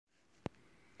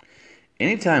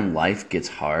Anytime life gets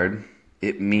hard,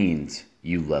 it means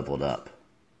you leveled up.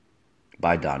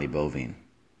 By Donnie Bovine.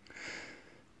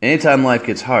 Anytime life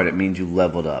gets hard, it means you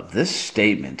leveled up. This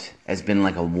statement has been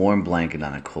like a warm blanket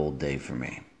on a cold day for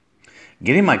me.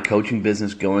 Getting my coaching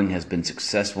business going has been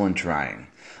successful in trying.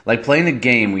 Like playing a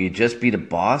game where you just beat a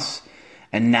boss,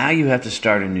 and now you have to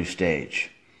start a new stage.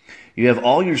 You have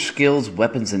all your skills,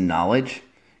 weapons, and knowledge.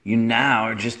 You now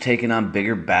are just taking on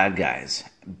bigger bad guys,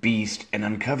 beasts, and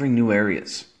uncovering new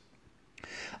areas.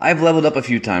 I've leveled up a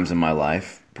few times in my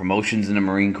life. Promotions in the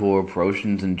Marine Corps,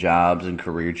 promotions in jobs, and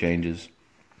career changes.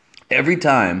 Every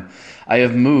time I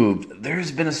have moved, there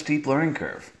has been a steep learning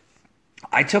curve.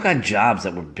 I took on jobs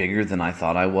that were bigger than I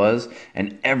thought I was,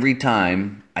 and every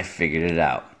time I figured it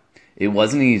out. It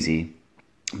wasn't easy,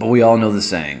 but we all know the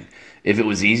saying, if it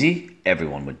was easy,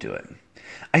 everyone would do it.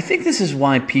 I think this is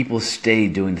why people stay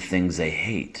doing the things they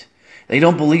hate. They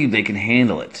don't believe they can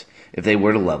handle it if they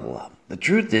were to level up. The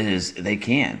truth is, they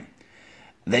can.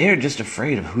 They are just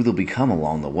afraid of who they'll become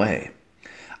along the way.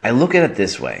 I look at it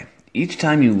this way. Each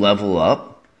time you level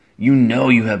up, you know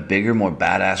you have bigger, more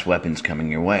badass weapons coming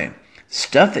your way.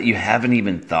 Stuff that you haven't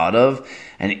even thought of,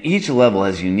 and each level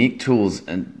has unique tools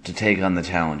to take on the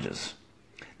challenges.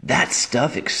 That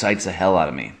stuff excites the hell out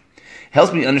of me.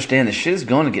 Helps me understand that shit is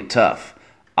going to get tough.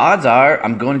 Odds are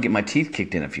I'm going to get my teeth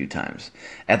kicked in a few times.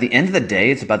 At the end of the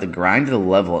day, it's about the grind of the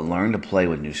level and learning to play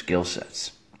with new skill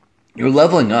sets. You're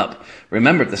leveling up.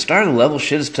 Remember, at the start of the level,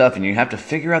 shit is tough, and you have to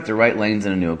figure out the right lanes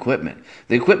and a new equipment.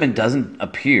 The equipment doesn't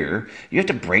appear. You have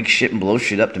to break shit and blow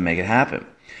shit up to make it happen.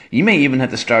 You may even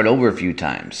have to start over a few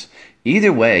times.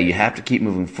 Either way, you have to keep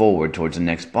moving forward towards the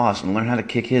next boss and learn how to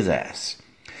kick his ass.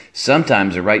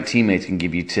 Sometimes the right teammates can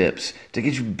give you tips to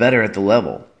get you better at the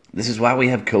level. This is why we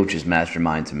have coaches,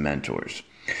 masterminds, and mentors.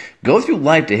 Go through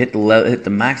life to hit the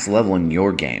max level in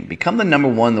your game. Become the number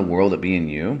one in the world at being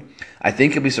you. I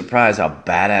think you'll be surprised how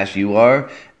badass you are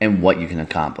and what you can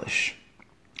accomplish.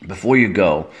 Before you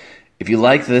go, if you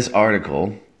like this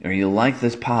article or you like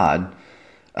this pod,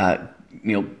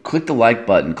 click the like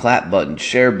button, clap button,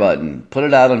 share button, put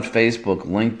it out on Facebook,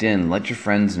 LinkedIn, let your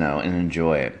friends know and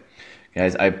enjoy it.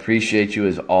 Guys, I appreciate you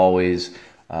as always.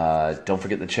 Don't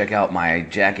forget to check out my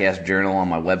Jackass Journal on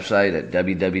my website at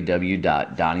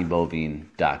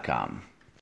www.donniebovine.com.